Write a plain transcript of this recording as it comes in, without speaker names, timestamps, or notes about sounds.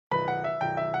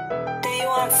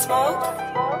want smoke?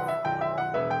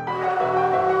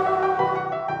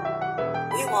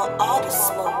 We want all the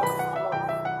smoke.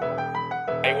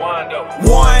 Hey, Wando.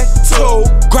 1,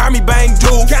 2, Grimeyy bang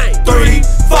do. 3,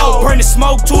 4, bring the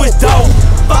smoke to his dough.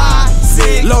 5,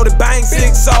 6, loaded bang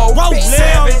 6, so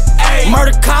 7, 8,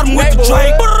 murder caught him with the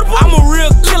Drake. I'm a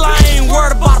real killer, I ain't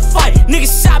worried about a fight.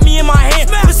 Niggas shot me in my hand,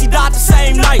 pussy died the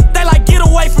same night. They like, get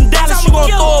away from Dallas, you gon'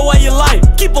 throw away your life.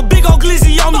 Keep a big old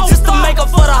glizzy on me just to make up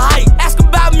for the hype. Ask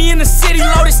about me in the city,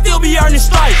 loaded, still be earning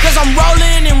stripes. Cause I'm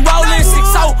rolling and rolling,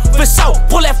 6-0 for sure.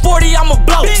 Pull that 40, I'ma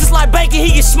blow. Just like bacon,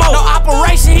 he get smoked. No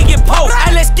operation, he get poked.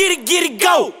 Hey, let's get it,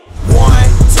 go. 1,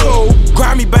 2,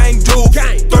 Grimeyy bang do.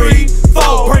 3,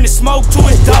 4, bring the smoke to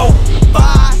his dough.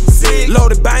 5, 6,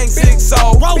 loaded bang 6,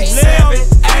 so 7,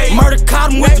 8, murder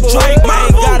caught him with the Drake. I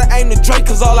ain't gotta aim the Drake,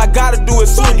 cause all I gotta do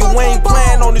is swing. You ain't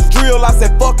playing on this drill, I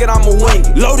said fuck it, I'ma wing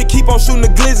it. Loaded, keep on shooting the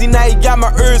glizzy, now he got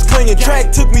my ears clinging.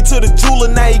 Track took me to the jeweler,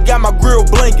 now he got my grill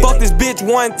blinking. Fuck this bitch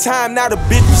one time, now the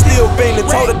bitch was still fiending.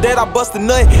 Told her that I bust a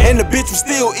nut, and the bitch was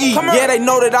still eating. Yeah, they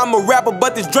know that I'm a rapper,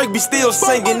 but this Drake be still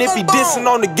singing. If he dissing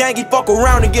on the gang, he fuck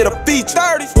around and get a feature.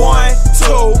 1,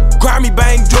 2, Grimeyy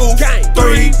bang do.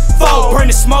 3, 4, bring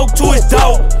the smoke to his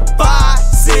dough. 5,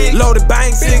 6, loaded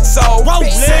bang 6, so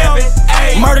 7,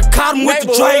 8, murder caught him with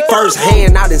the Drake. First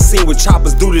hand, I done seen what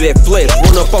choppers do to that flesh.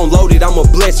 Run up on loaded, I'ma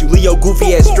bless you, Leo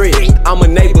goofy ass stretch. I'm a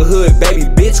neighborhood baby,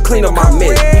 bitch, clean up my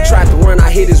mess. He tried to run, I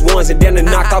hit his ones and then I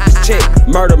knocked off his check.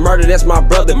 Murder, that's my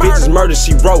brother, bitches murder,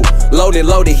 she wrote.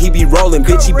 Loaded, he be rolling,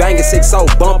 bitch, he banging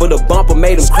 6-0. Bumper to bumper,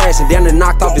 made him crash and then I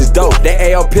knocked off his dope. That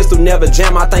AR pistol never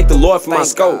jam, I thank the Lord for my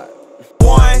scope.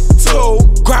 1,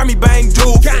 2, Grimeyy bang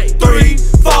do. 3,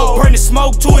 4, bring the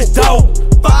smoke to his dough.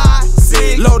 5,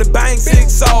 6, loaded bang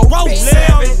 6, so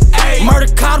 7, 8,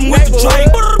 murder caught him with the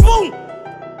Drake.